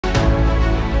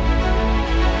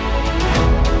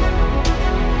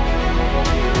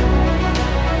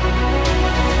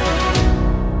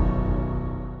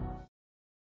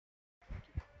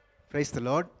Praise the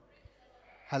Lord.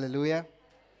 Hallelujah.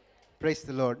 Praise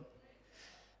the Lord.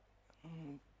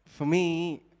 For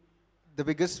me, the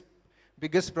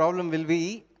biggest problem will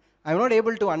be I'm not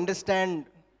able to understand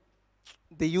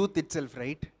the youth itself,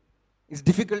 right? It's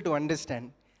difficult to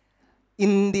understand.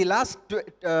 In the last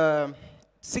 6-7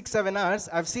 hours,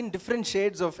 I've seen different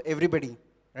shades of everybody,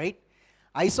 right?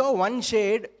 I saw one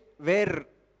shade where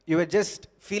you were just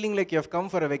feeling like you have come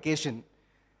for a vacation.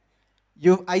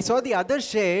 I saw the other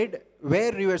shade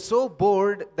where you were so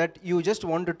bored that you just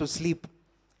wanted to sleep.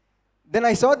 Then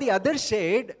I saw the other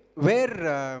shade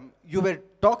where you were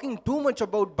talking too much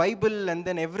about Bible and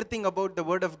then everything about the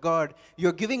Word of God.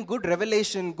 You're giving good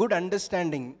revelation, good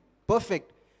understanding.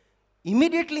 Perfect.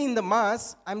 Immediately in the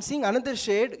Mass, I'm seeing another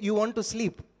shade, you want to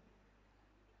sleep.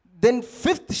 Then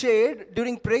fifth shade,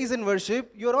 during praise and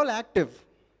worship, you're all active,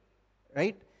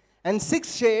 right? And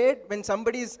sixth shade, when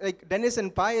somebody is like Dennis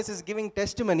and Pius is giving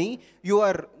testimony, you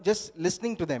are just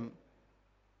listening to them.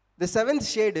 The seventh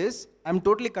shade is, I'm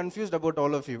totally confused about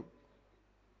all of you.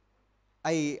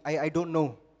 I don't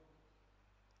know.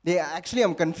 Actually,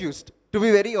 I'm confused, to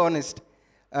be very honest.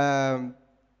 When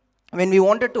we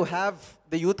wanted to have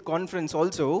the youth conference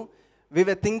also, we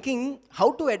were thinking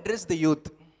how to address the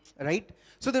youth, right?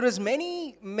 So there was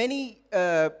many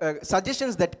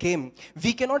suggestions that came.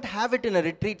 We cannot have it in a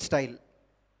retreat style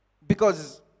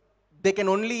because they can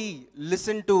only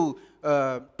listen to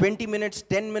 20 minutes,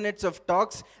 10 minutes of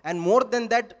talks, and more than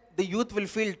that, the youth will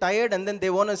feel tired and then they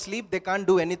want to sleep, they can't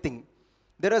do anything.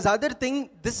 There was other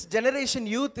thing, this generation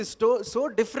youth is so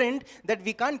different that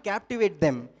we can't captivate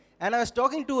them. And I was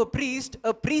talking to a priest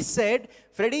said,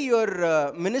 Freddy,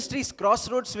 your ministry's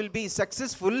Crossroads will be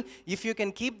successful if you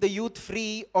can keep the youth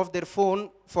free of their phone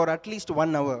for at least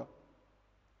 1 hour.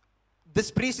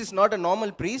 This priest is not a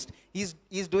normal priest. He's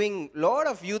doing a lot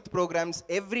of youth programs.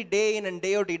 Every day in and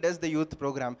day out, he does the youth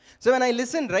program. So when I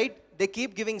listen, right, they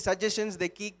keep giving suggestions, they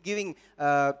keep giving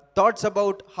thoughts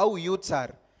about how youths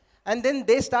are. And then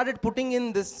they started putting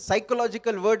in this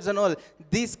psychological words and all.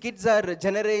 These kids are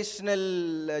Generation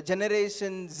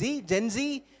Z, Gen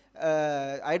Z,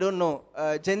 I don't know,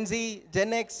 Gen Z,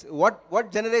 Gen X.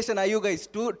 What generation are you guys?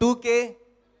 2K,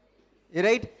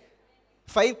 right?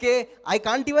 5K. I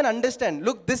can't even understand.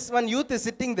 Look, this one youth is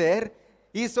sitting there.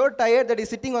 He's so tired that he's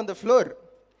sitting on the floor.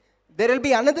 There will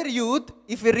be another youth.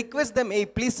 If we request them, hey,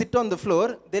 please sit on the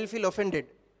floor, they'll feel offended,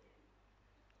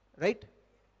 right?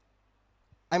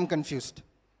 I'm confused.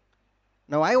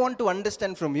 Now I want to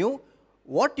understand from you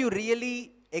what you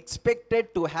really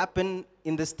expected to happen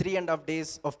in this 3.5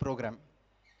 days of program.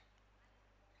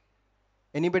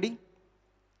 Anybody?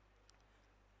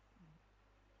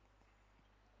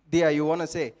 Dia, you want to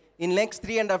say, in next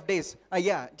 3.5 days,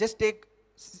 yeah, just take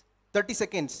 30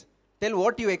 seconds. Tell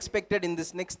what you expected in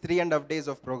this next 3.5 days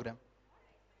of program.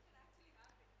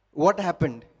 What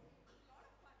happened?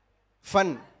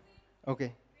 Fun.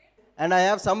 Okay. And I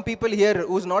have some people here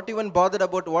who's not even bothered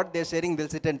about what they're sharing, they'll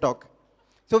sit and talk.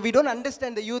 So we don't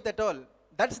understand the youth at all.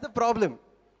 That's the problem.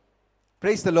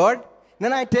 Praise the Lord.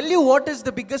 Then I tell you what is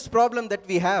the biggest problem that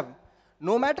we have.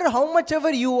 No matter how much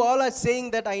ever you all are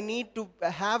saying that I need to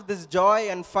have this joy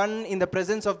and fun in the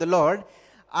presence of the Lord,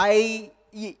 I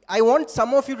want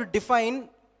some of you to define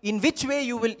in which way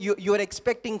you are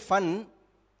expecting fun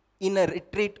in a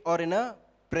retreat or in a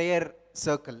prayer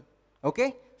circle.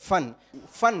 Okay? Fun.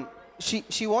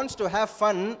 She wants to have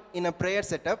fun in a prayer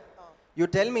setup. You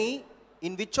tell me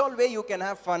in which all way you can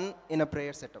have fun in a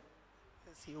prayer setup.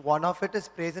 See, one of it is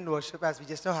praise and worship, as we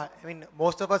just know. I mean,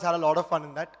 most of us had a lot of fun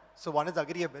in that. So one is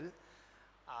agreeable.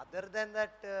 Other than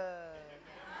that,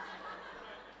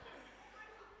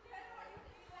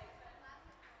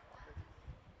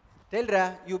 Tell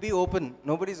Ra, you be open.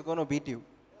 Nobody's going to beat you.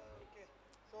 okay.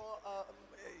 So,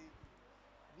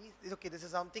 okay, this is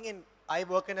something I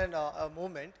work in a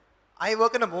movement.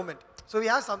 So we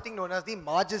have something known as the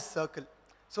Marges Circle.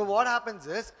 So what happens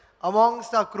is,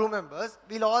 amongst our crew members,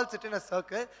 we'll all sit in a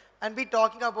circle and be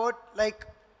talking about like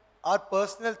our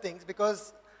personal things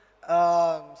because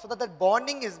so that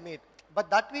bonding is made.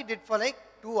 But that we did for like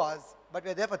 2 hours, but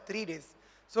we're there for 3 days.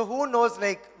 So who knows,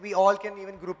 like we all can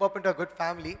even group up into a good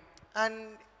family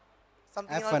and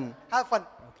something. Have fun. Have fun.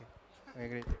 Okay, very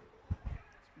great.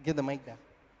 Give the mic there.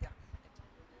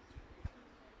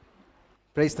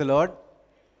 Praise the Lord.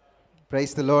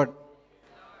 Praise the Lord.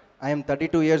 I am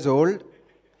 32 years old.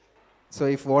 So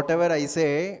if whatever I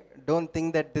say, don't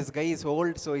think that this guy is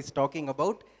old, so he's talking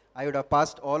about, I would have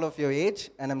passed all of your age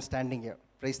and I'm standing here.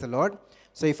 Praise the Lord.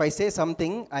 So if I say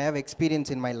something, I have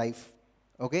experience in my life.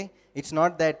 Okay? It's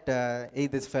not that, hey,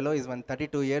 this fellow is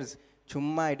 32 years.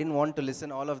 Chumma, I didn't want to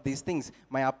listen all of these things.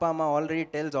 My appa amma already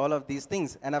tells all of these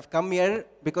things. And I've come here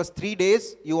because 3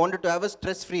 days you wanted to have a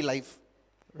stress-free life.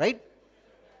 Right?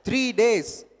 3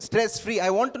 days, stress-free. I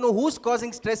want to know who's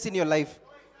causing stress in your life.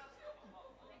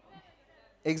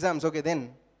 Exams, okay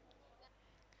then.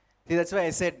 See, that's why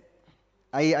I said,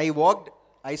 I walked,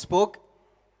 I spoke.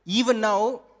 Even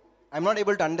now, I'm not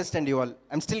able to understand you all.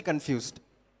 I'm still confused.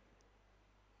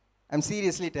 I'm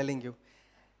seriously telling you.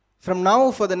 From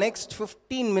now, for the next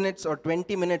 15 minutes or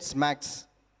 20 minutes max,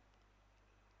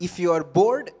 if you are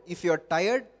bored, if you are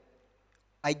tired,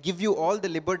 I give you all the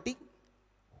liberty.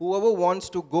 Whoever wants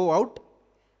to go out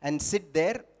and sit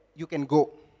there, you can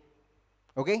go.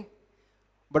 Okay?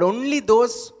 But only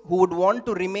those who would want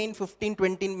to remain 15,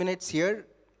 20 minutes here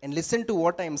and listen to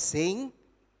what I am saying,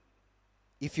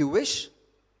 if you wish,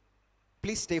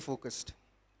 please stay focused.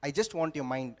 I just want your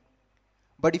mind.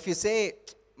 But if you say,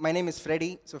 my name is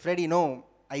Freddy, so Freddy, no,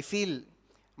 I feel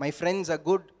my friends are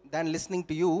good than listening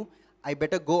to you, I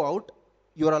better go out.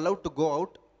 You are allowed to go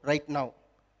out right now.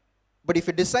 But if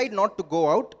you decide not to go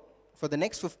out, for the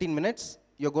next 15 minutes,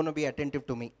 you're going to be attentive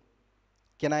to me.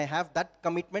 Can I have that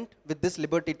commitment with this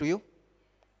liberty to you?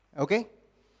 Okay?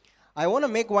 I want to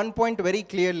make one point very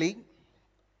clearly.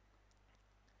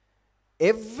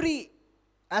 Every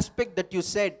aspect that you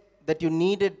said that you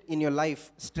needed in your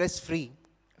life, stress-free,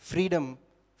 freedom,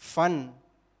 fun,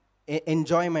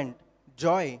 enjoyment,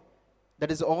 joy,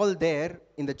 that is all there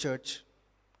in the church,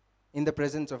 in the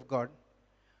presence of God.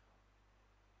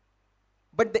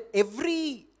 But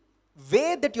every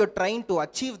way that you're trying to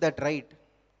achieve that right,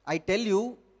 I tell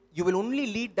you, you will only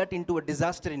lead that into a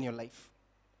disaster in your life.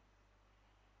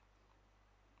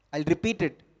 I'll repeat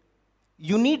it.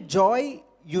 You need joy,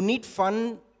 you need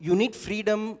fun, you need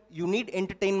freedom, you need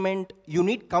entertainment, you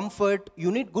need comfort,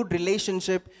 you need good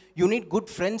relationship, you need good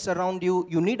friends around you,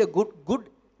 you need a good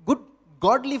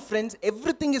godly friends.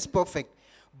 Everything is perfect.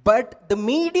 But the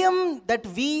medium that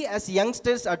we as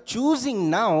youngsters are choosing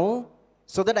now,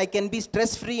 so that I can be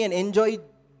stress-free and enjoy,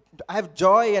 have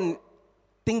joy and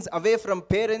things away from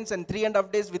parents and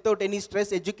 3.5 days without any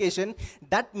stress education,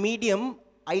 that medium,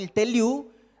 I'll tell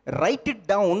you, write it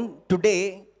down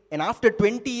today, and after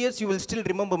 20 years you will still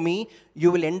remember me. You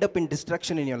will end up in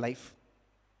destruction in your life.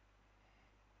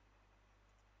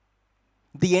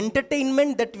 The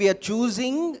entertainment that we are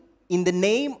choosing in the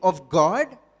name of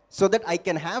God, so that I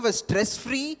can have a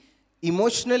stress-free,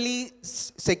 emotionally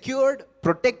secured,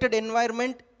 protected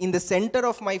environment in the center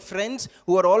of my friends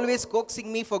who are always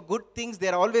coaxing me for good things. They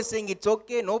are always saying, it's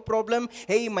okay, no problem.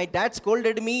 Hey, my dad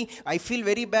scolded me. I feel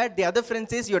very bad. The other friend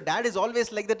says, your dad is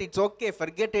always like that. It's okay.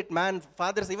 Forget it, man.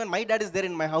 Fathers, even my dad is there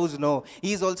in my house. No,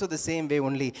 he is also the same way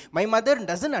only. My mother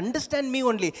doesn't understand me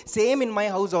only. Same in my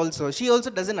house also. She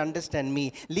also doesn't understand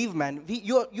me. Leave, man.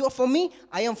 You are for me.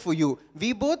 I am for you.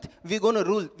 We're going to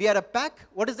rule. We are a pack.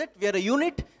 What is it? We are a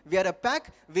unit. We are a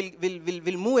pack.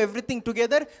 We'll move everything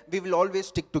together. We will always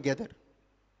stick together.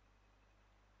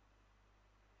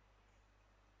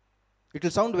 It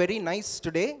will sound very nice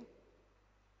today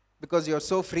because you're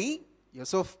so free, you're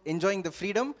so enjoying the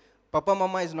freedom. Papa,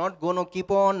 mama is not going to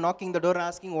keep on knocking the door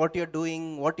asking what you're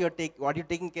doing, what you're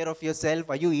taking care of yourself,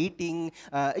 are you eating?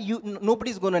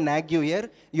 Nobody's going to nag you here.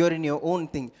 You're in your own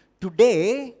thing.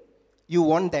 Today, you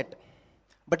want that.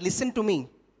 But listen to me.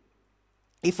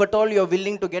 If at all you're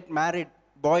willing to get married,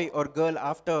 boy or girl,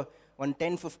 after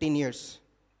 10, 15 years,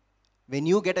 when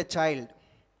you get a child,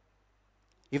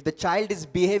 if the child is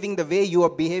behaving the way you are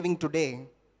behaving today,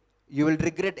 you will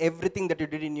regret everything that you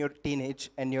did in your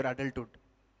teenage and your adulthood.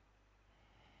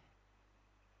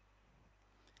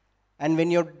 And when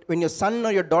your son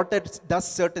or your daughter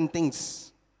does certain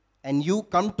things, and you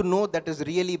come to know that is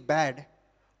really bad,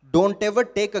 don't ever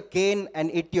take a cane and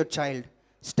hit your child.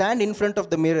 Stand in front of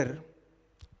the mirror,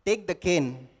 take the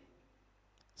cane,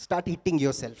 start hitting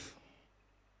yourself.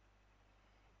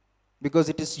 Because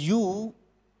it is you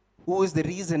who is the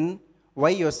reason why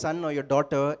your son or your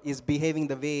daughter is behaving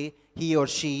the way he or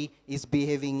she is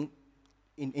behaving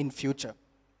in future.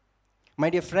 My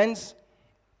dear friends,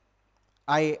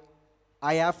 I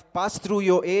have passed through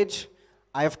your age.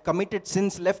 I have committed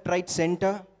sins left, right,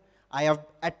 center. I have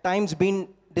at times been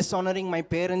dishonoring my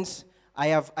parents. I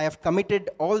have committed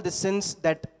all the sins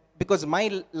that, because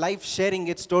my life sharing,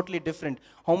 it's totally different.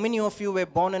 How many of you were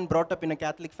born and brought up in a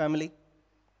Catholic family?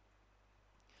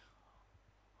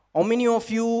 How many of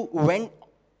you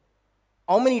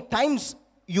how many times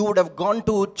you would have gone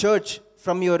to church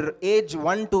from your age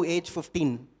 1 to age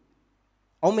 15?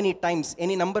 How many times?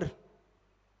 Any number?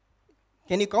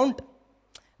 Can you count?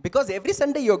 Because every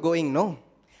Sunday you're going, no?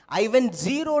 I went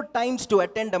 0 times to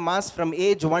attend a mass from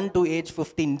age 1 to age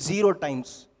 15. 0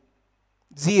 times.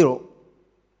 Zero.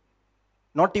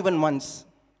 Not even once.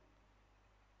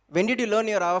 When did you learn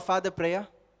your Our Father prayer?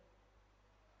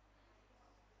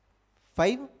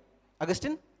 5?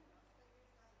 Augustine?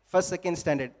 First, second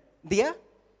standard. Dia?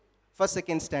 First,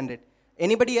 second standard.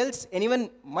 Anybody else? Anyone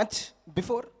much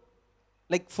before?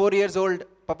 Like 4 years old,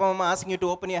 Papa Mama asking you to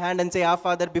open your hand and say Our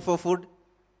Father before food?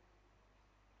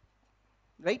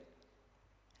 Right?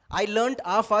 I learned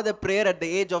Our Father prayer at the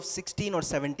age of 16 or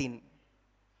 17.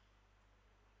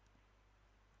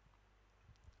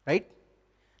 Right?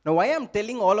 Now, why I'm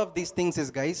telling all of these things is,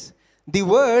 guys, the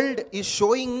world is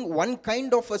showing one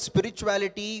kind of a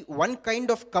spirituality, one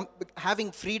kind of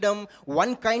having freedom,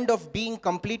 one kind of being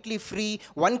completely free,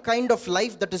 one kind of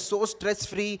life that is so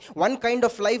stress-free, one kind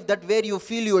of life that where you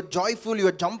feel you're joyful,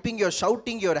 you're jumping, you're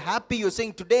shouting, you're happy, you're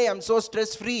saying, today I'm so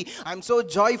stress-free, I'm so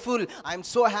joyful, I'm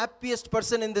so happiest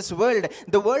person in this world.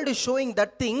 The world is showing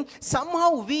that thing.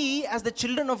 Somehow we, as the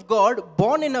children of God,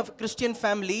 born in a Christian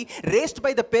family, raised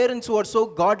by the parents who are so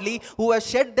godly, who have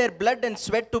shed their blood and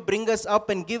sweat to bring us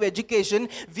up and give education,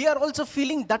 we are also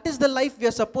feeling that is the life we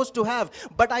are supposed to have.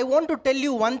 But I want to tell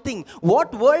you one thing.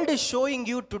 What world is showing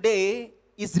you today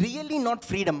is really not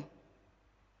freedom.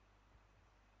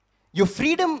 Your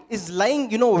freedom is lying,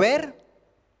 you know where?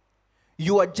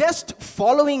 You are just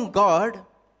following God,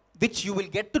 which you will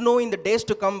get to know in the days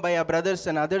to come by our brothers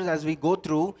and others as we go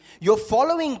through. You're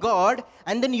following God,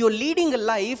 and then you're leading a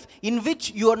life in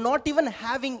which you are not even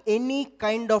having any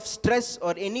kind of stress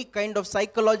or any kind of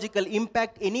psychological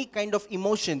impact, any kind of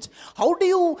emotions. How do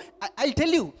you, I'll tell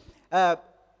you,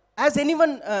 has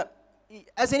anyone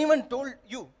told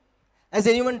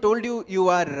you you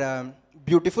are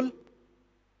beautiful?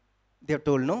 They have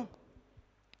told, no?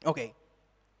 Okay.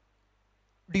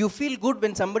 Do you feel good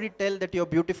when somebody tells that you're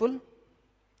beautiful?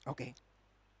 Okay.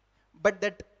 But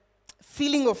that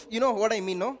feeling of, you know what I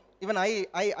mean, no? Even I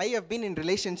have been in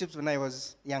relationships when I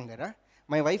was younger. Huh?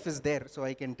 My wife is there, so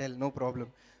I can tell, no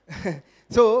problem.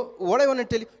 So, what I want to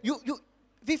tell you,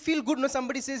 we feel good, no?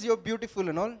 Somebody says you're beautiful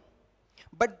and all.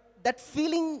 But that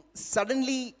feeling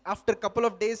suddenly, after a couple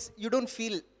of days, you don't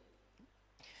feel.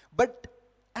 But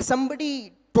as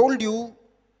somebody told you,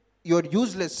 you're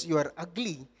useless, you are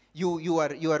ugly, you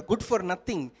are good for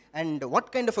nothing, and what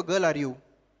kind of a girl are you?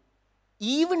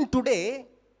 Even today,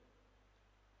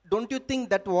 don't you think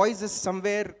that voice is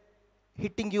somewhere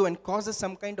hitting you and causes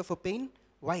some kind of a pain?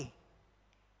 Why?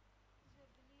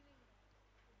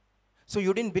 So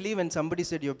you didn't believe when somebody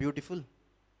said you're beautiful?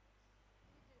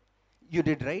 You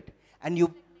did, right? And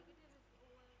you...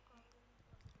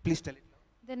 Please tell it now.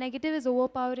 The negative is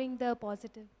overpowering the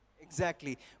positive.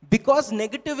 Exactly. Because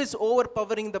negative is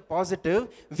overpowering the positive,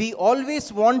 we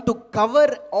always want to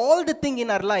cover all the thing in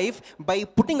our life by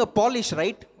putting a polish,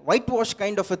 right? Whitewash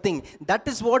kind of a thing. That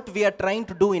is what we are trying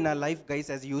to do in our life, guys,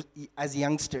 as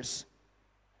youngsters.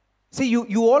 See,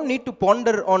 you all need to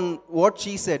ponder on what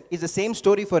she said. It's the same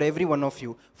story for every one of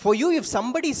you. For you, if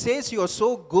somebody says you are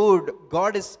so good,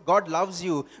 God loves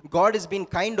you, God has been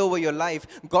kind over your life,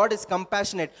 God is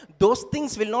compassionate, those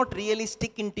things will not really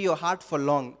stick into your heart for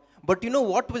long. But you know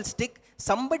what will stick?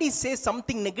 Somebody says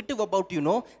something negative about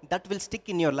you, that will stick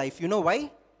in your life. You know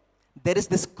why? There is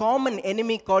this common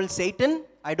enemy called Satan.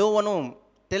 I don't want to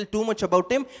tell too much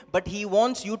about him, but he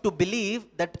wants you to believe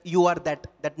that you are that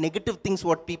negative things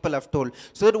what people have told.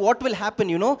 So that what will happen,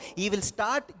 he will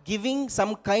start giving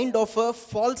some kind of a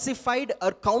falsified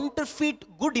or counterfeit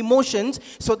good emotions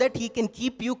so that he can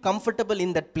keep you comfortable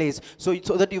in that place. So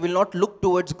that you will not look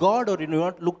towards God or you will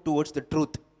not look towards the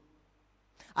truth.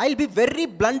 I'll be very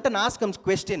blunt and ask him a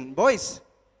question. Boys,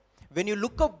 when you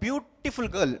look a beautiful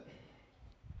girl,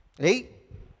 hey,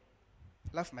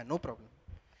 laugh man, no problem.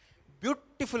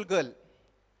 Beautiful girl,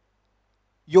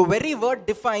 your very word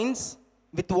defines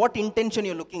with what intention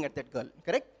you're looking at that girl,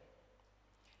 correct?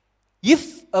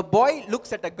 If a boy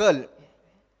looks at a girl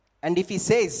and if he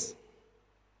says,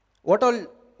 what all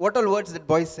words that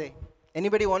boys say?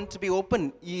 Anybody want to be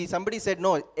open? Somebody said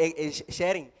no,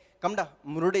 sharing. Come da,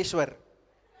 Murudeshwar.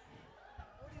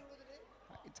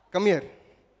 Come here.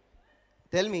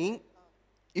 Tell me,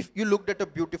 if you looked at a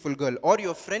beautiful girl or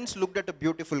your friends looked at a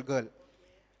beautiful girl,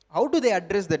 how do they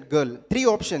address that girl? 3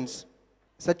 options.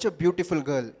 Such a beautiful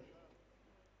girl.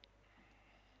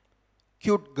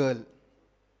 Cute girl.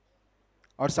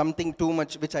 Or something too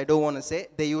much which I don't want to say.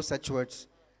 They use such words.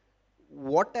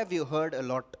 What have you heard a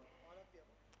lot?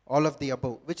 All of the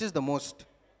above. Which is the most?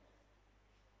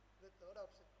 The third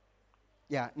option.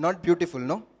 Yeah, not beautiful,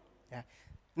 no? Yeah.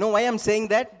 Know why I'm saying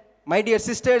that? My dear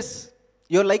sisters,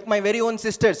 you're like my very own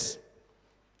sisters.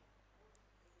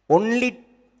 Only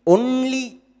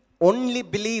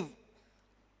believe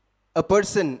a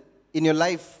person in your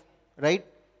life, right?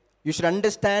 You should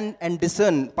understand and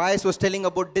discern. Pius was telling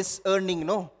about discerning,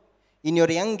 no? In your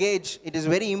young age, it is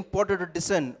very important to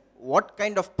discern what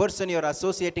kind of person you are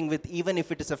associating with, even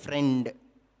if it is a friend,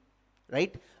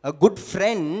 right? A good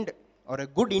friend or a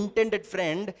good intended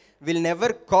friend will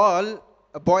never call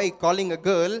a boy calling a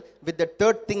girl with the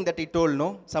third thing that he told,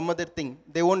 no? Some other thing.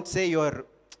 They won't say you're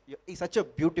such a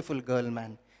beautiful girl,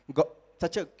 man.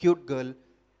 Such a cute girl.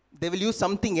 They will use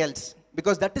something else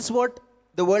because that is what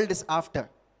the world is after.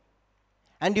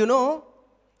 And you know,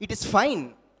 it is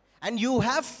fine. And you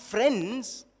have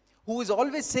friends who is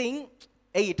always saying,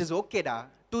 hey, it is okay, da.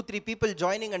 2-3 people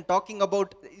joining and talking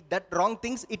about that wrong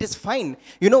things, it is fine.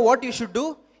 You know what you should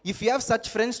do? If you have such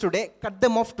friends today, cut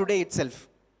them off today itself.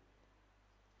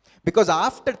 Because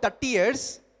after 30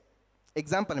 years,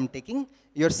 example I'm taking,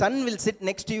 your son will sit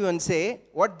next to you and say,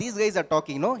 what these guys are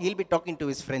talking, no? He'll be talking to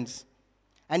his friends.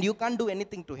 And you can't do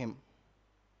anything to him.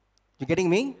 You getting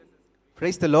me?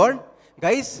 Praise the Lord.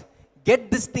 Guys, get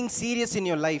this thing serious in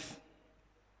your life.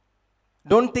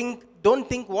 Don't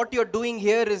think what you're doing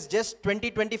here is just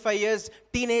 20-25 years.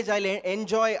 Teenage, I'll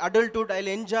enjoy. Adulthood, I'll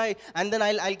enjoy. And then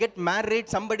I'll get married.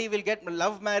 Somebody will get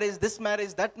love marriage, this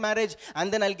marriage, that marriage.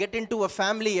 And then I'll get into a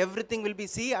family. Everything will be,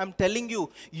 see, I'm telling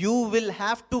you, you will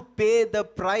have to pay the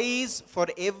price for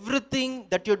everything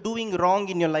that you're doing wrong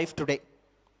in your life today.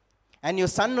 And your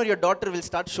son or your daughter will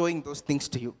start showing those things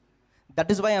to you. That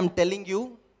is why I'm telling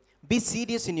you, be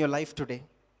serious in your life today.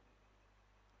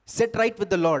 Set right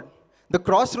with the Lord. The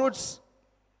Crossroads,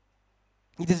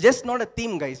 it is just not a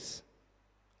theme, guys.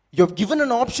 You have given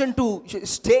an option to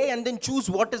stay and then choose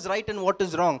what is right and what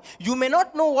is wrong. You may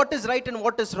not know what is right and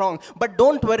what is wrong, but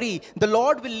don't worry. The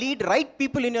Lord will lead right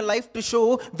people in your life to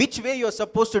show which way you're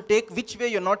supposed to take, which way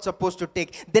you're not supposed to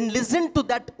take. Then listen to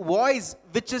that voice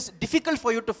which is difficult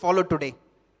for you to follow today.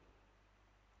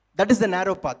 That is the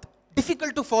narrow path.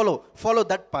 Difficult to follow. Follow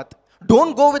that path.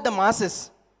 Don't go with the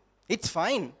masses. It's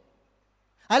fine.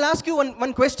 I'll ask you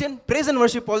one question. Praise and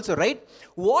worship also, right?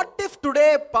 What if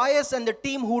today Pius and the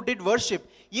team who did worship,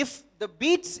 if the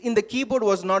beats in the keyboard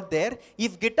was not there,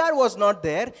 if guitar was not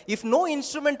there, if no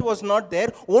instrument was not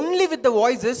there, only with the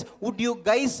voices, would you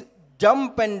guys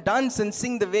jump and dance and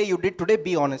sing the way you did today?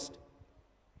 Be honest.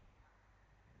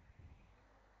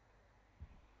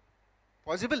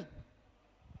 Possible?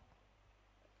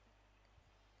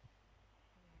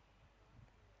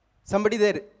 Somebody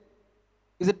there,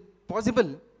 is it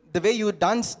possible? The way you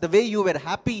danced, the way you were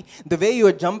happy, the way you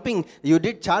were jumping, you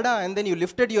did chada and then you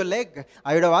lifted your leg.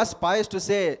 I would have asked Pius to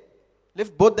say,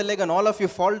 lift both the leg and all of you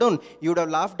fall down. You would have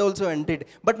laughed also and did.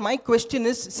 But my question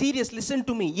is, serious, listen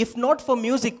to me. If not for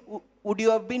music, would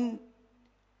you have been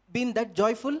that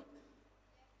joyful?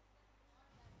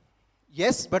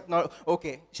 Yes, but not.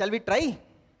 Okay, shall we try?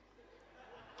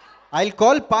 I'll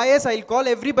call Pius, I'll call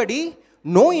everybody.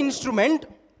 No instrument.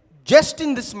 Just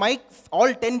in this mic,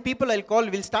 all 10 people I'll call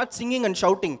will start singing and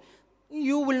shouting.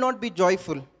 You will not be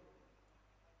joyful.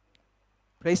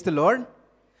 Praise the Lord.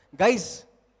 Guys,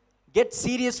 get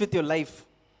serious with your life.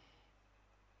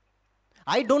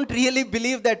 I don't really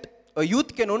believe that a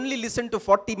youth can only listen to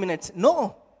 40 minutes.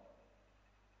 No.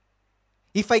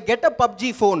 If I get a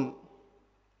PUBG phone,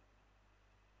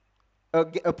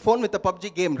 a phone with a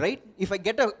PUBG game, right? If I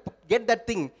get that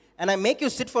thing, and I make you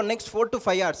sit for next 4 to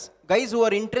 5 hours. Guys who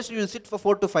are interested, you will sit for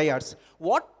 4 to 5 hours.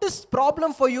 What is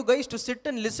problem for you guys to sit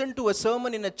and listen to a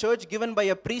sermon in a church given by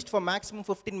a priest for maximum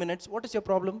 15 minutes? What is your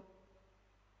problem?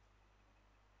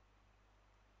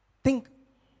 Think.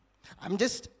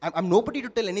 I'm nobody to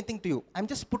tell anything to you. I'm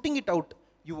just putting it out.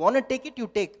 You want to take it,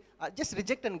 you take. Just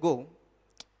reject and go.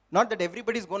 Not that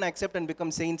everybody is going to accept and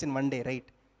become saints in one day, right?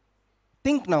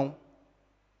 Think now.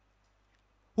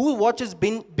 Who watches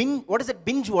binge? What is it?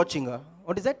 Binge watching?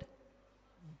 What is that?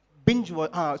 Binge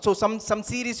watch. So some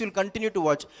series you'll continue to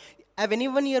watch. Have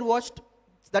anyone here watched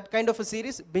that kind of a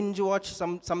series? Binge watch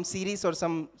some series or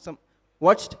some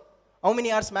watched? How many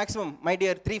hours maximum? My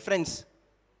dear, 3 friends.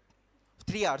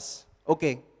 3 hours.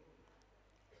 Okay.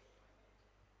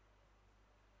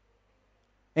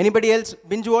 Anybody else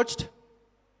binge watched?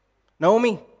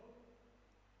 Naomi?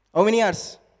 How many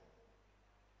hours?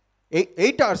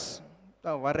 8 hours.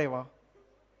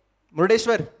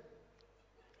 Murdeshwar,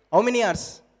 how many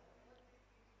hours?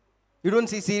 You don't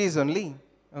see series only.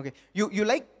 Okay. You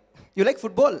like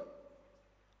football?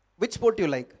 Which sport you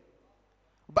like?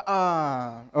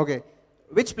 Okay.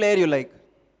 Which player you like?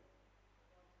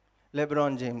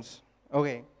 LeBron James.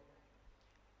 Okay.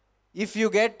 If you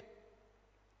get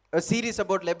a series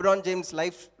about LeBron James'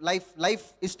 life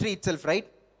history itself, right?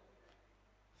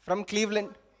 From Cleveland.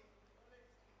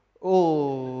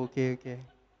 Oh, okay.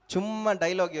 Chumma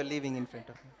dialogue you're leaving in front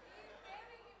of me.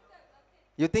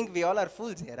 You think we all are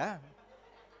fools here, huh?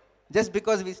 Just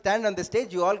because we stand on the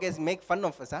stage, you all guys make fun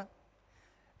of us, huh?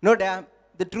 No, damn.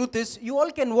 The truth is, you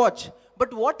all can watch.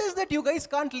 But what is that you guys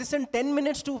can't listen 10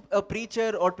 minutes to a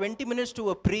preacher or 20 minutes to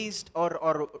a priest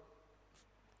or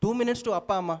 2 minutes to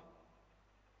Appa Amma?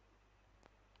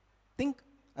 Think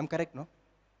I'm correct, no?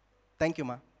 Thank you,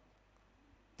 Ma.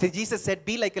 See, Jesus said,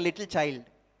 be like a little child.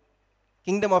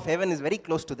 Kingdom of heaven is very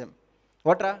close to them.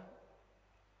 What, Ra?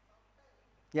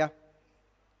 Yeah.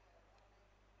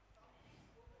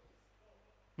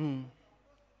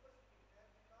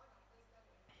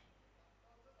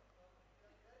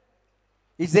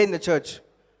 It's there in the church.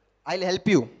 I'll help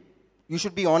you. You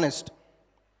should be honest.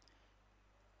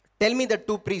 Tell me the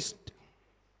two priests.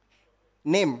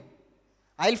 Name.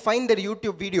 I'll find their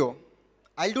YouTube video.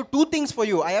 I'll do two things for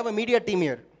you. I have a media team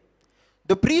here.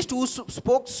 The priest who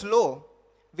spoke slow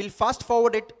will fast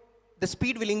forward it. The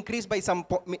speed will increase by some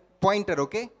pointer,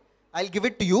 okay? I'll give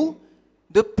it to you.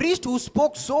 The priest who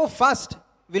spoke so fast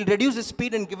will reduce the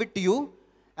speed and give it to you.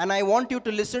 And I want you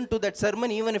to listen to that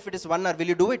sermon even if it is 1 hour. Will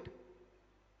you do it?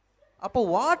 Appa,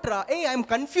 what? Hey, I'm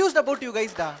confused about you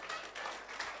guys, da.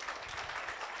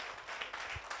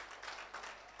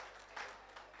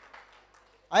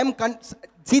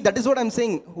 See, that is what I'm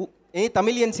saying. Hey,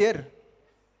 Tamilians here.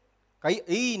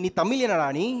 Hey, ni Tamilian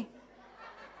arani?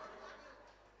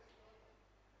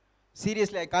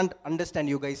 Seriously, I can't understand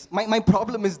you guys. My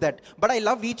problem is that. But I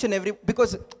love each and every,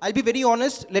 because I'll be very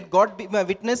honest, let God be my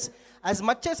witness. As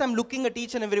much as I'm looking at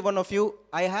each and every one of you,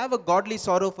 I have a godly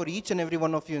sorrow for each and every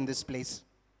one of you in this place.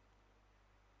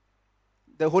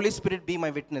 The Holy Spirit be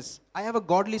my witness. I have a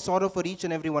godly sorrow for each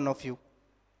and every one of you.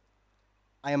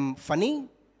 I am funny.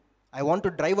 I want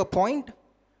to drive a point.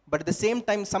 But at the same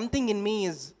time, something in me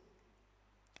is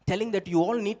telling that you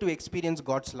all need to experience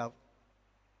God's love.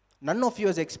 None of you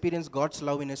has experienced God's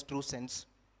love in its true sense.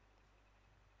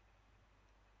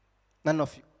 None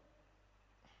of you.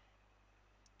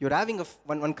 You're having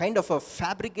one kind of a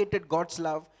fabricated God's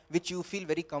love which you feel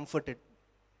very comforted.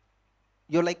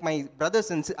 You're like my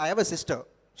brothers and I have a sister.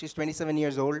 She's 27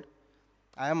 years old.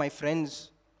 I have my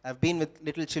friends. I've been with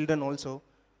little children also.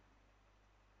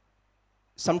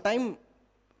 Sometime,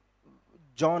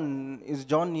 is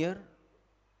John here?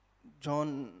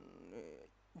 John,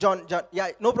 yeah,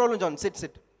 no problem, John,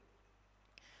 sit.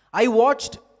 I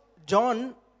watched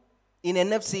John in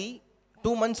NFC.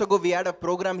 2 months ago, we had a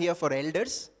program here for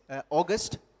elders,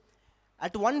 August.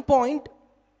 At one point,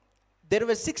 there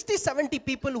were 60, 70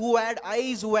 people who had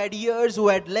eyes, who had ears, who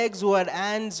had legs, who had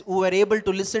hands, who were able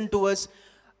to listen to us.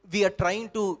 We are trying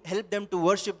to help them to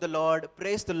worship the Lord,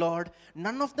 praise the Lord.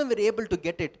 None of them were able to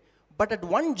get it. But at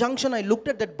one junction, I looked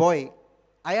at that boy.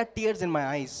 I had tears in my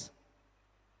eyes.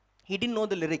 He didn't know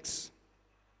the lyrics.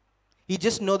 He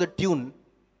just knew the tune.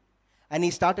 And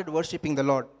he started worshiping the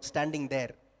Lord, standing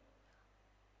there.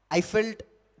 I felt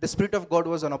the Spirit of God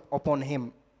was upon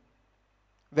him.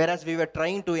 Whereas we were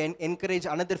trying to encourage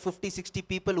another 50, 60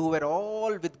 people who were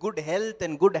all with good health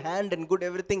and good hand and good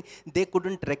everything, they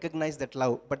couldn't recognize that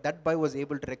love. But that boy was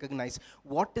able to recognize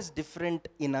what is different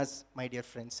in us, my dear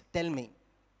friends. Tell me,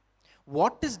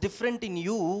 what is different in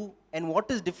you and what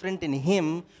is different in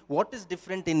him? What is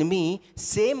different in me?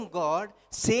 Same God,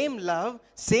 same love,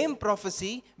 same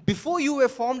prophecy. Before you were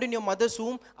formed in your mother's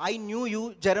womb, I knew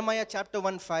you. Jeremiah chapter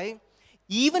 1:5.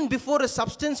 Even before a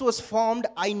substance was formed,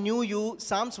 I knew you.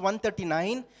 Psalms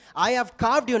 139. I have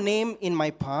carved your name in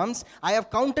my palms. I have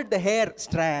counted the hair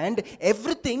strand.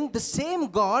 Everything, the same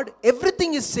God.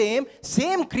 Everything is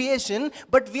same creation.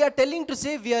 But we are telling to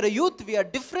say we are a youth. We are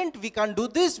different. We can't do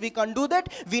this. We can't do that.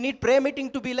 We need prayer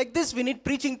meeting to be like this. We need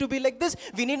preaching to be like this.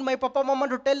 We need my papa mama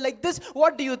to tell like this.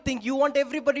 What do you think? You want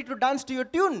everybody to dance to your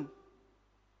tune?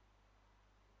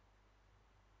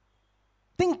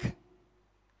 Think.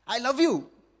 I love you.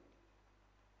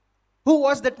 Who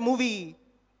was that movie?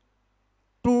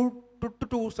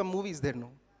 Some movies there, no?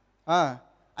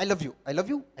 I love you. I love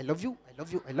you. I love you. I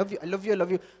love you. I love you. I love you. I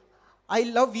love you. I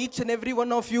love each and every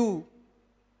one of you.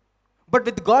 But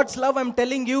with God's love, I'm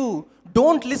telling you,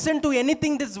 don't listen to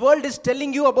anything this world is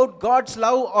telling you about God's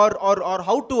love or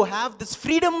how to have this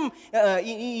freedom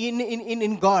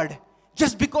in God.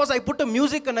 Just because I put a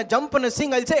music and a jump and a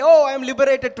sing, I'll say, oh, I am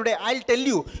liberated today. I'll tell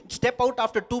you, step out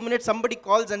after 2 minutes, somebody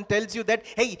calls and tells you that,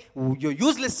 hey, you're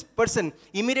useless person.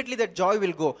 Immediately that joy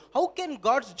will go. How can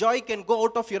God's joy can go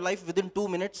out of your life within 2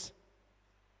 minutes?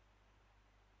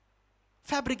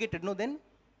 Fabricated, no then?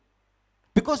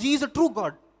 Because he is a true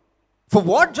God. For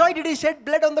what joy did he shed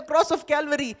blood on the cross of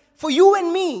Calvary? For you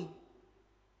and me.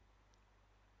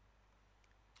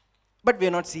 But we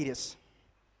are not serious.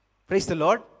 Praise the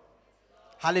Lord.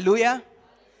 Hallelujah.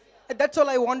 That's all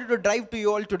I wanted to drive to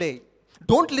you all today.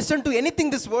 Don't listen to anything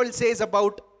this world says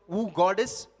about who God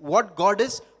is,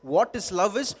 what His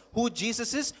love is, who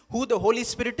Jesus is, who the Holy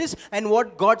Spirit is, and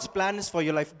what God's plan is for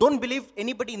your life. Don't believe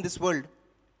anybody in this world.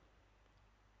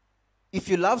 If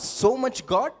you love so much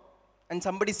God, and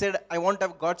somebody said, I want to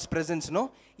have God's presence,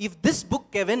 no? If this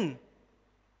book, Kevin,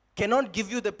 cannot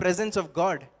give you the presence of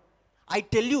God, I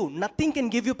tell you, nothing can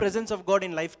give you presence of God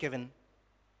in life, Kevin.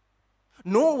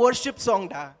 No worship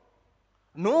song,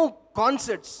 no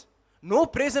concerts, no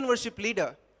praise and worship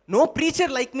leader, no preacher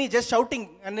like me just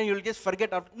shouting and then you'll just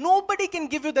forget. Nobody can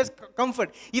give you this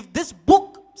comfort. If this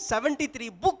book, 73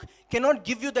 book, cannot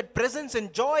give you that presence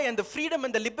and joy and the freedom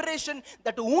and the liberation,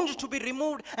 that wounds to be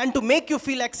removed and to make you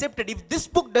feel accepted, if this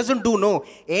book doesn't do, no,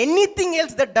 anything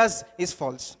else that does is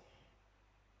false.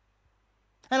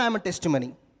 And I'm a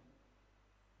testimony.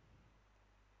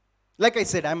 Like I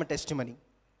said, I'm a testimony.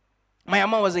 My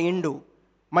amma was a Hindu.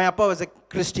 My appa was a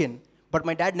Christian. But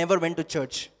my dad never went to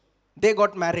church. They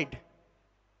got married.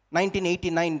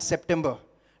 1989, September.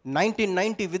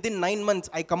 1990, within 9 months,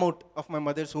 I come out of my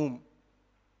mother's womb.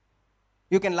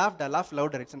 You can laugh, laugh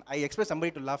louder. I expect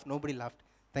somebody to laugh. Nobody laughed.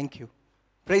 Thank you.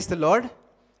 Praise the Lord.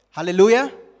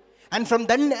 Hallelujah. And from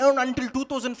then on until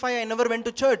 2005, I never went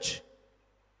to church.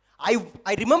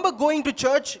 I remember going to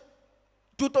church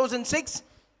 2006.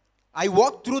 I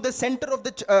walked through the center of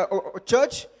the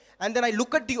church, and then I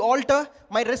look at the altar.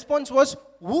 My response was,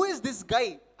 who is this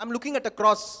guy? I'm looking at a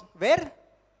cross. Where?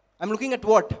 I'm looking at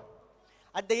what?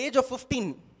 At the age of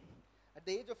 15. At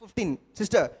the age of 15.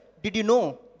 Sister, did you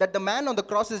know that the man on the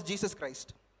cross is Jesus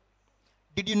Christ?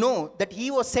 Did you know that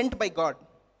He was sent by God?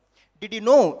 Did you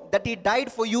know that He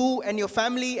died for you and your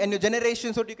family and your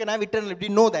generation so that you can have eternal life? Did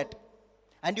you know that?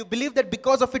 And you believe that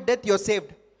because of His death you're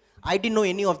saved? I didn't know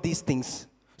any of these things.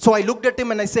 So I looked at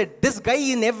him and I said, this guy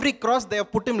in every cross, they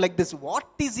have put him like this. What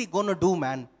is he going to do,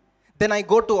 man? Then I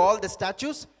go to all the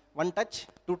statues, 1 touch,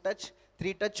 2 touch,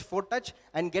 3 touch, 4 touch,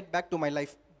 and get back to my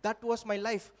life. That was my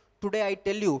life. Today I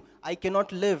tell you, I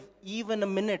cannot live even a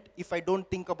minute if I don't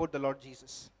think about the Lord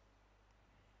Jesus.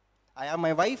 I am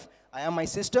my wife, I am my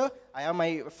sister, I am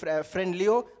my friend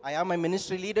Leo, I am my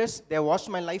ministry leaders. They have watched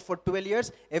my life for 12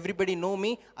 years. Everybody know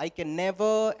me. I can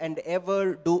never and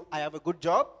ever do. I have a good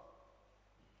job.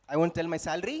 I won't tell my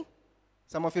salary.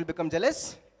 Some of you will become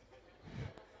jealous.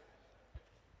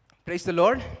 Praise the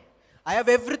Lord. I have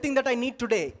everything that I need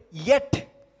today. Yet,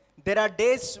 there are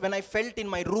days when I felt in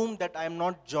my room that I am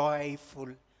not joyful.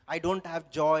 I don't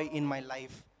have joy in my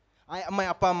life. My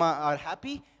appa amma are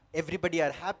happy. Everybody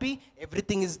are happy.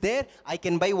 Everything is there. I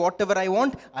can buy whatever I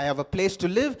want. I have a place to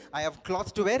live. I have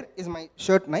clothes to wear. Is my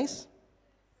shirt nice?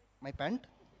 My pant?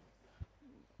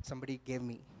 Somebody gave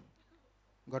me.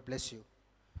 God bless you.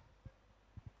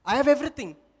 I have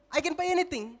everything. I can buy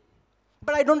anything.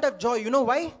 But I don't have joy. You know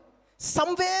why?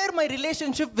 Somewhere my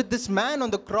relationship with this man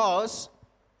on the cross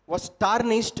was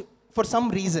tarnished for some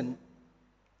reason.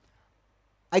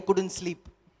 I couldn't sleep.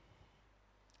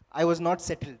 I was not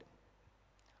settled.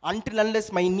 Until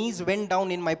unless my knees went down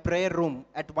in my prayer room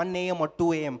at 1 a.m. or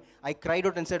 2 a.m., I cried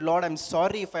out and said, Lord, I'm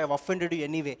sorry if I have offended you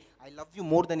anyway. I love you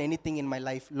more than anything in my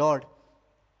life. Lord,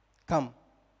 come,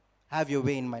 have your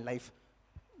way in my life.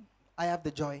 I have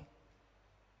the joy.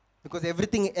 Because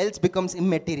everything else becomes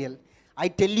immaterial. I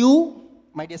tell you,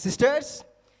 my dear sisters,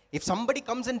 if somebody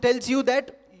comes and tells you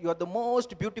that you are the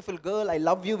most beautiful girl, I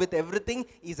love you with everything,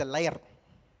 he's a liar.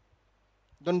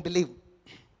 Don't believe.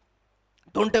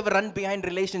 Don't ever run behind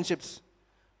relationships.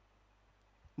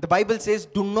 The Bible says,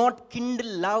 do not kindle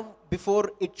love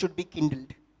before it should be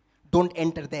kindled. Don't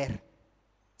enter there.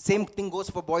 Same thing goes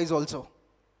for boys also.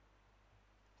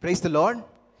 Praise the Lord.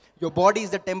 Your body is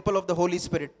the temple of the Holy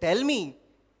Spirit. Tell me,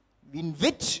 in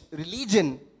which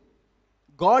religion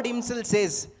God Himself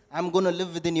says, I'm going to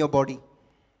live within your body?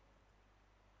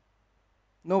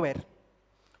 Nowhere.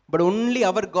 But only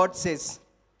our God says,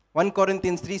 1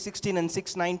 Corinthians 3:16 and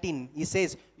 6:19, He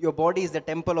says, your body is the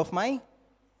temple of my.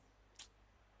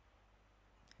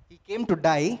 He came to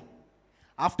die.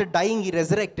 After dying, He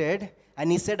resurrected.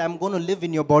 And He said, I'm going to live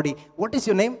in your body. What is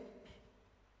your name?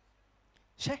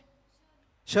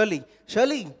 Shirley.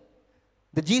 Shirley,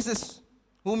 the Jesus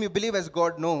whom you believe as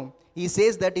God, no. He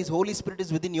says that His Holy Spirit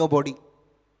is within your body.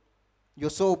 You're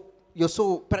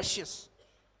so precious.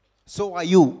 So are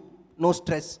you. No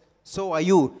stress. So are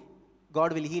you.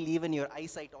 God will heal even your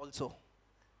eyesight also.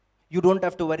 You don't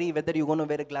have to worry whether you're going to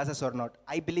wear glasses or not.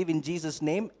 I believe in Jesus'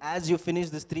 name, as you finish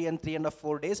this 3 and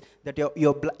 4 days, that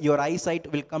your eyesight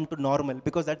will come to normal,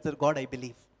 because that's the God I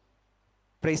believe.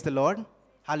 Praise the Lord.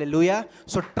 Hallelujah.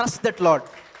 So trust that Lord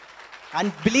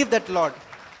and believe that Lord.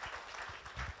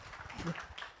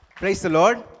 Praise the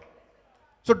Lord.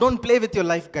 So don't play with your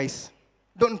life, guys.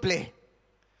 Don't play.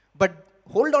 But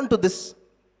hold on to this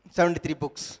 73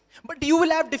 books. But you will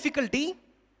have difficulty.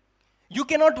 You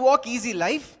cannot walk easy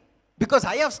life because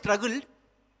I have struggled.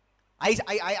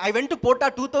 I went to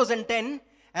Pota 2010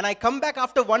 and I come back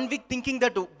after 1 week thinking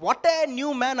that what a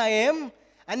new man I am.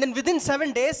 And then within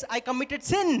 7 days, I committed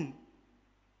sin.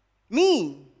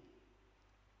 Me.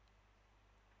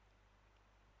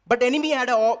 But enemy had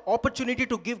an opportunity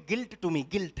to give guilt to me.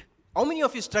 Guilt. How many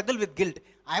of you struggle with guilt?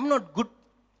 I am not good.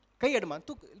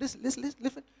 Listen.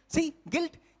 See,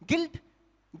 guilt.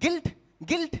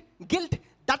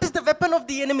 That is the weapon of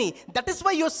the enemy. That is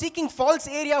why you're seeking false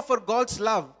area for God's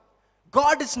love.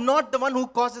 God is not the one who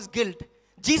causes guilt.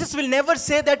 Jesus will never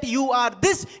say that you are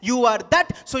this, you are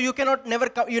that, so you can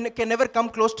never come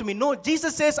close to me. No,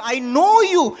 Jesus says, I know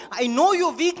you. I know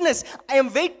your weakness. I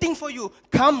am waiting for you.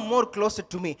 Come more closer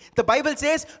to me. The Bible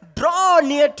says, draw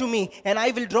near to me and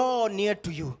I will draw near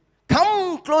to you.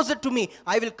 Come closer to me.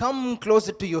 I will come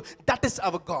closer to you. That is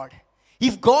our God.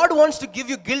 If God wants to give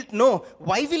you guilt, no.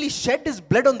 Why will he shed his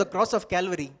blood on the cross of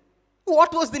Calvary?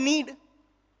 What was the need?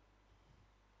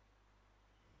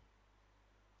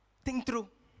 Think through.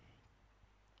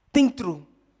 Think through.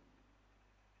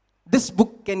 This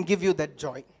book can give you that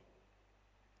joy.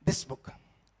 This book.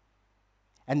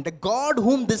 And the God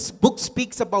whom this book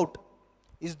speaks about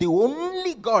is the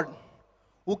only God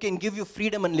who can give you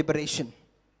freedom and liberation.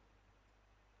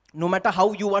 No matter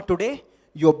how you are today,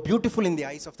 you are beautiful in the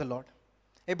eyes of the Lord.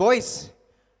 Hey boys,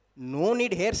 no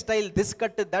need hairstyle, this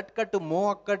cut, that cut,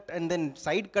 mohawk cut, and then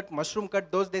side cut, mushroom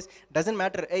cut, those days. Doesn't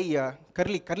matter. Hey,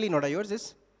 curly noda, yours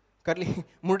is? Curly,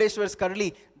 Murdeshwar's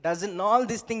curly, all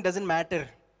this thing doesn't matter.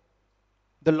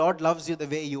 The Lord loves you the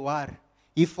way you are.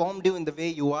 He formed you in the way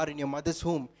you are in your mother's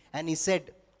womb. And he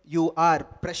said, you are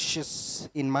precious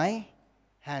in my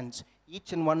hands.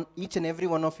 Each and every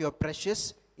one of you are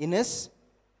precious in his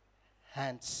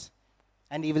hands.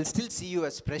 And he will still see you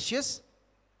as precious.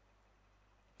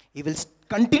 He will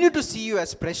continue to see you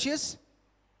as precious.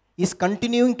 He's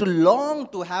continuing to long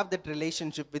to have that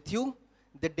relationship with you.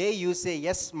 The day you say,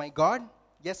 yes, my God,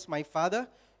 yes, my Father,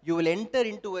 you will enter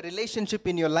into a relationship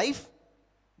in your life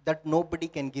that nobody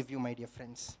can give you, my dear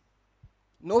friends.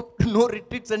 No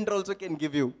retreat center also can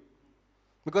give you.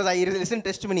 Because I listened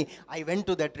testimony, I went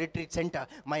to that retreat center,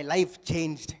 my life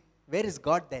changed. Where is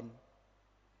God then?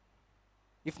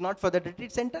 If not for that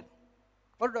retreat center,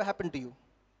 what would have happened to you?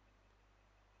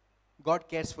 God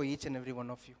cares for each and every one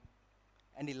of you.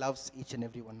 And he loves each and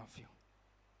every one of you.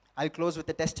 I'll close with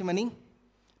a testimony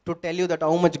to tell you that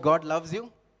how much God loves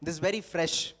you. This is very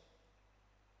fresh.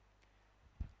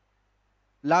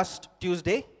 Last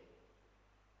Tuesday,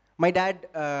 my dad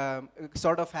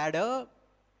sort of had a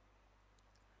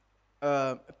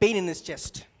pain in his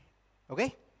chest.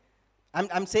 Okay?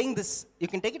 I'm saying this, you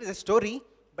can take it as a story,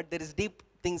 but there is deep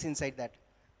things inside that.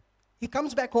 He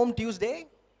comes back home Tuesday,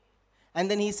 and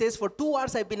then he says, for 2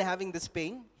 hours I've been having this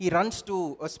pain. He runs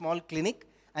to a small clinic,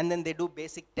 and then they do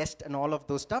basic test and all of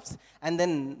those stuffs. And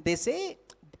then they say,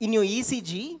 in your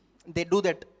ECG, they do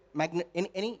that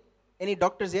any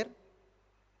doctors here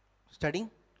studying?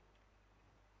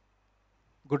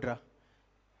 Goodra.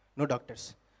 No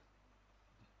doctors.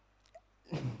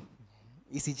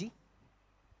 ECG?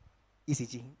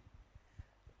 ECG.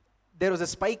 There was a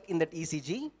spike in that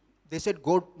ECG. They said,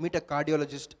 go meet a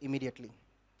cardiologist immediately.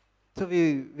 So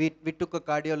we took a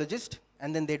cardiologist,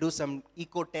 and then they do some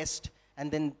echo test,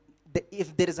 and then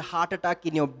if there is a heart attack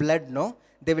in your blood, no,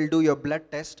 they will do your blood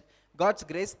test. God's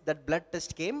grace, that blood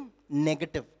test came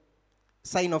negative,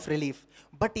 sign of relief.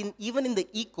 But even in the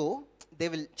echo, they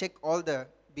will check all the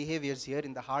behaviors here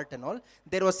in the heart and all.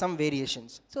 There was some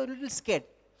variations. So a little scared.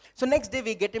 So next day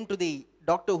we get him to the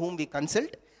doctor whom we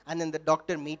consult, and then the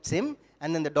doctor meets him,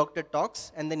 and then the doctor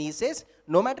talks, and then he says,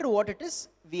 no matter what it is,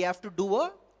 we have to do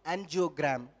a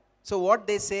angiogram. So what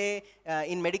they say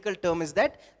in medical term is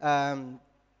that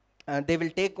they will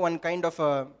take one kind of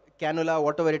a cannula,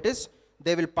 whatever it is,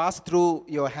 they will pass through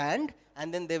your hand,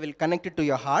 and then they will connect it to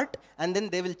your heart, and then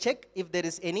they will check if there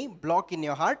is any block in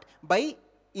your heart by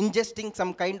ingesting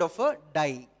some kind of a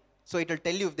dye. So it will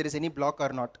tell you if there is any block or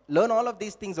not. Learn all of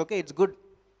these things, okay? It's good.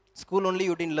 School only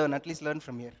you didn't learn, at least learn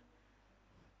from here.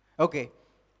 Okay.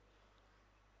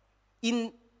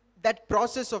 In that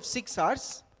process of 6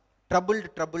 hours, troubled.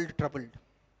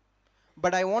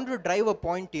 But I want to drive a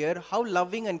point here, how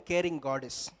loving and caring God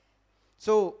is.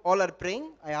 So all are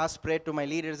praying. I asked prayer to my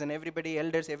leaders and everybody,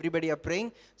 elders, everybody are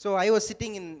praying. So I was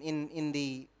sitting in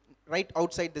the right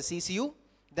outside the CCU.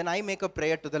 Then I make a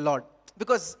prayer to the Lord.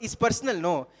 Because it's personal,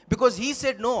 no. Because he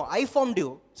said, no, I formed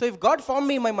you. So if God formed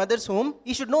me in my mother's womb,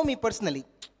 he should know me personally.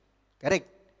 Correct?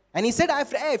 And he said,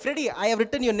 hey, Freddy, I have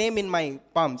written your name in my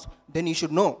palms. Then you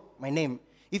should know my name.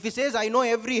 If he says, I know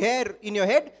every hair in your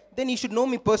head, then you should know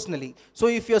me personally. So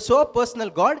if you're so personal,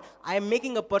 God, I am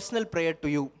making a personal prayer to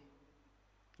you.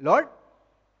 Lord,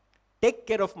 take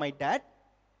care of my dad.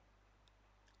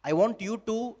 I want you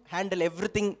to handle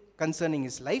everything concerning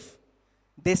his life.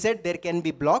 They said there can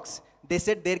be blocks. They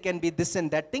said there can be this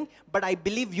and that thing. But I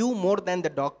believe you more than the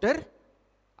doctor.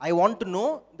 I want to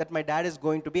know that my dad is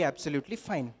going to be absolutely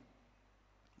fine.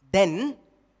 Then,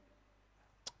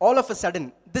 all of a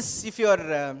sudden, this, if you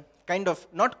are kind of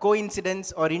not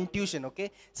coincidence or intuition,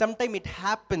 okay? Sometimes it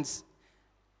happens.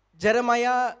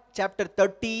 Jeremiah chapter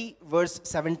 30, verse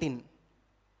 17.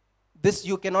 This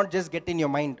you cannot just get in your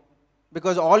mind,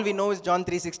 because all we know is John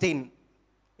 3:16.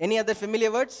 Any other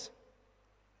familiar words?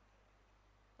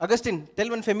 Augustine, tell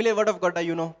one familiar word of God that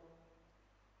you know.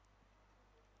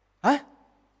 Huh?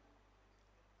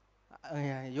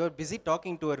 Yeah, you're busy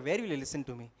talking to her. Where will you listen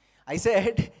to me? I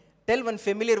said, tell one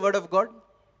familiar word of God.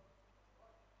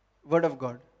 Word of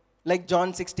God. Like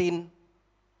John 16.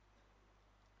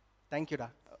 Thank you, Da.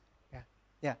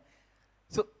 Yeah.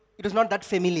 So, it was not that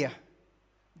familiar.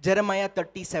 Jeremiah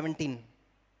 30:17.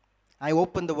 I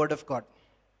opened the word of God.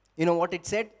 You know what it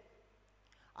said?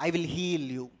 I will heal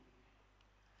you.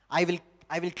 I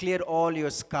will clear all your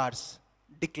scars,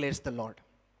 declares the Lord.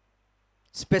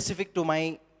 Specific to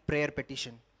my prayer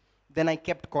petition. Then I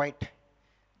kept quiet.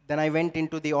 Then I went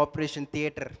into the operation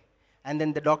theater. And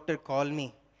then the doctor called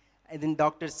me. And then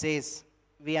doctor says,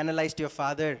 we analyzed your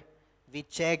father. We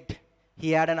checked.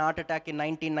 He had an heart attack in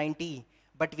 1990.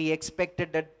 But we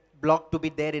expected that block to be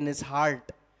there in his heart.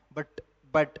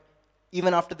 But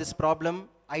even after this problem,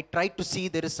 I tried to see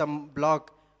there is some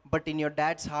block. But in your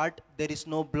dad's heart, there is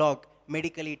no block.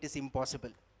 Medically, it is impossible.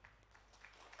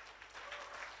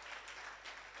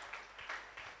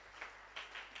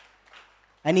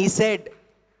 And he said,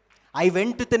 I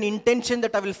went with an intention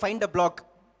that I will find a block.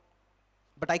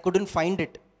 But I couldn't find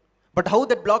it. But how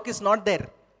that block is not there,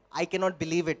 I cannot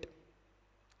believe it.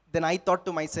 Then I thought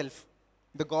to myself,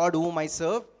 the God whom I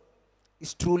serve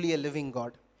is truly a living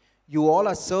God. You all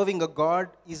are serving a God.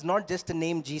 He's not just a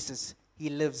name Jesus. He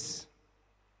lives.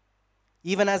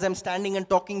 Even as I'm standing and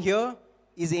talking here,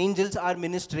 his angels are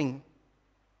ministering.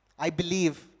 I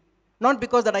believe. Not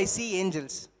because that I see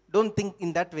angels. Don't think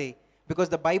in that way. Because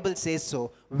the Bible says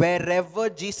so. Wherever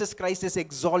Jesus Christ is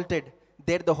exalted,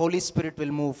 there the Holy Spirit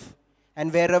will move.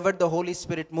 And wherever the Holy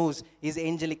Spirit moves, his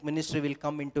angelic ministry will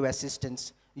come into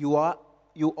assistance. You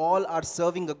all are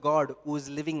serving a God who is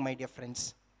living, my dear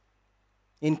friends.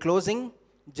 In closing,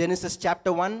 Genesis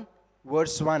chapter 1,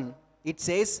 verse 1. It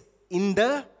says, in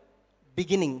the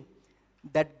beginning,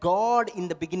 that God in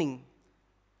the beginning,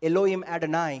 Elohim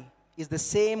Adonai, is the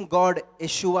same God,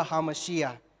 Yeshua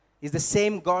HaMashiach, is the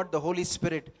same God, the Holy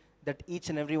Spirit, that each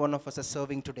and every one of us are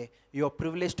serving today. You are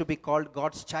privileged to be called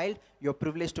God's child. You are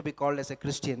privileged to be called as a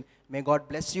Christian. May God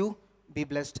bless you. Be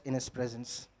blessed in his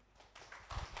presence.